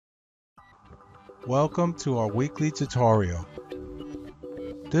Welcome to our weekly tutorial.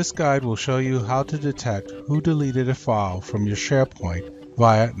 This guide will show you how to detect who deleted a file from your SharePoint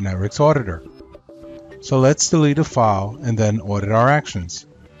via Netwrix Auditor. So let's delete a file and then audit our actions.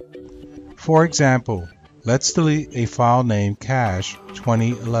 For example, let's delete a file named Cache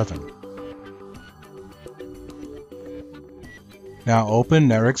 2011. Now open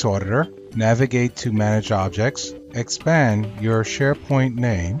Netwrix Auditor, navigate to Manage Objects, expand your SharePoint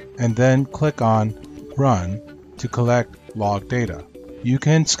name, and then click on Run to collect log data. You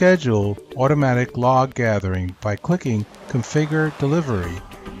can schedule automatic log gathering by clicking Configure Delivery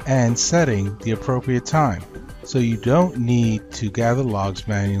and setting the appropriate time, so you don't need to gather logs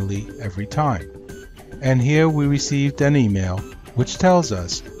manually every time. And here we received an email which tells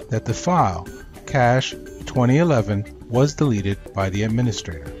us that the file Cache 2011 was deleted by the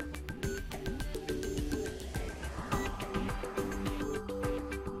administrator.